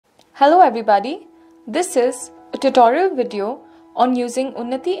Hello everybody, this is a tutorial video on using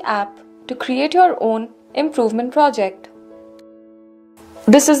Unnati app to create your own improvement project.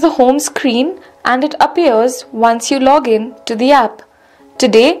 This is the home screen and it appears once you log in to the app.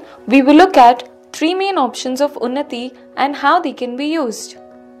 Today we will look at three main options of Unnati and how they can be used.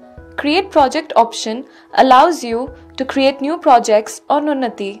 Create project option allows you to create new projects on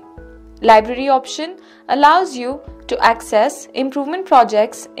Unnati. Library option allows you to access improvement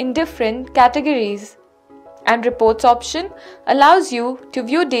projects in different categories. And reports option allows you to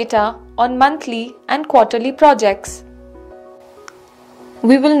view data on monthly and quarterly projects.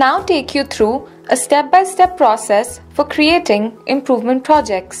 We will now take you through a step-by-step process for creating improvement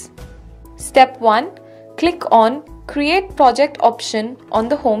projects. Step 1. Click on Create Project option on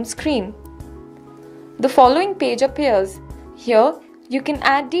the home screen. The following page appears. Here, you can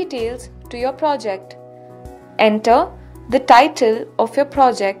add details to your project. Enter the title of your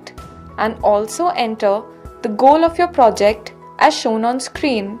project and also enter the goal of your project as shown on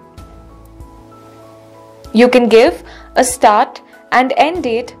screen. You can give a start and end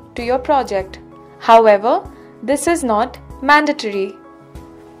date to your project. However, this is not mandatory.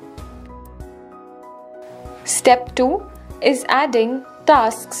 Step 2 is adding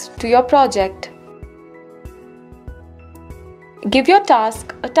tasks to your project. Give your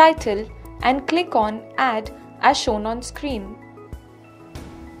task a title and click on Add as shown on screen.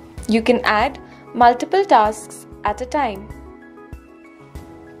 You can add multiple tasks at a time.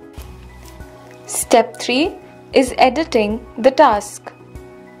 Step 3 is editing the task.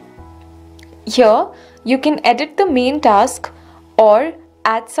 Here, you can edit the main task or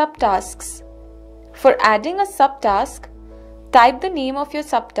add subtasks. For adding a subtask, type the name of your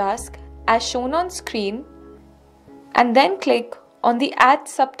subtask as shown on screen and then click on the Add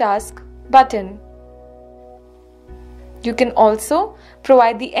Subtask button. You can also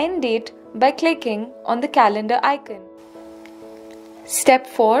provide the end date by clicking on the calendar icon. Step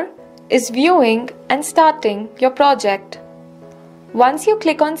 4 is viewing and starting your project. Once you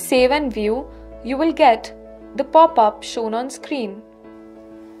click on Save and View, you will get the pop-up shown on screen.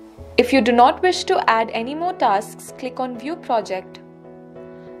 If you do not wish to add any more tasks, click on View Project.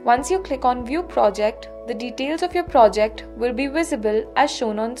 Once you click on View Project, the details of your project will be visible as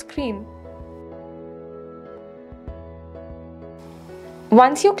shown on screen.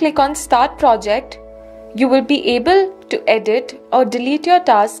 Once you click on Start Project, you will be able to edit or delete your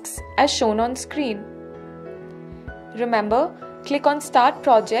tasks as shown on screen. Remember, click on Start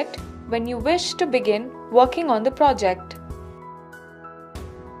Project when you wish to begin working on the project.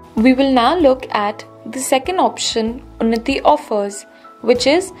 We will now look at the second option Unnati offers, which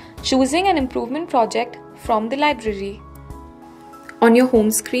is choosing an improvement project from the library. On your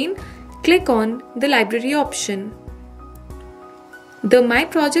home screen, click on the library option. The My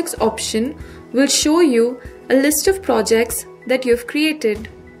Projects option will show you a list of projects that you have created.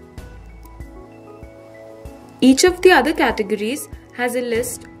 Each of the other categories has a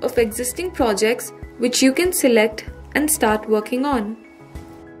list of existing projects which you can select and start working on.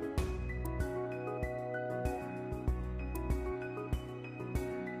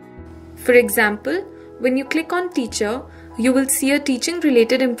 For example, when you click on Teacher, you will see a teaching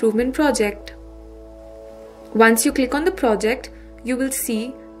related improvement project. Once you click on the project, you will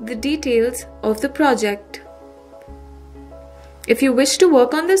see the details of the project. If you wish to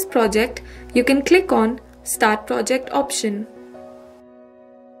work on this project, you can click on Start Project option.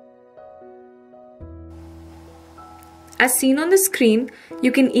 As seen on the screen,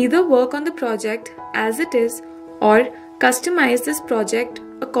 you can either work on the project as it is or customize this project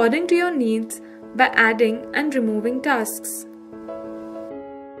according to your needs by adding and removing tasks.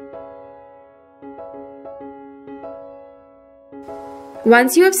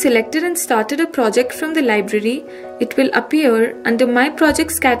 Once you have selected and started a project from the library, it will appear under My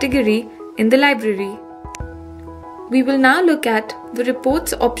Projects category in the library. We will now look at the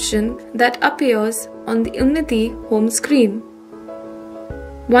Reports option that appears on the Unnati home screen.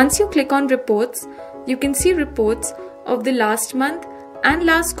 Once you click on Reports, you can see reports of the last month and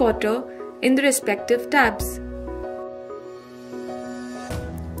last quarter in the respective tabs.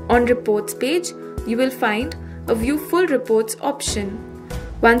 On Reports page, you will find a View Full Reports option.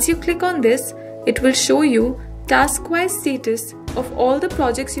 Once you click on this, it will show you task-wise status of all the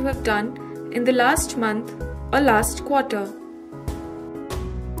projects you have done in the last month or last quarter.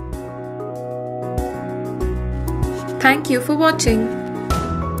 Thank you for watching.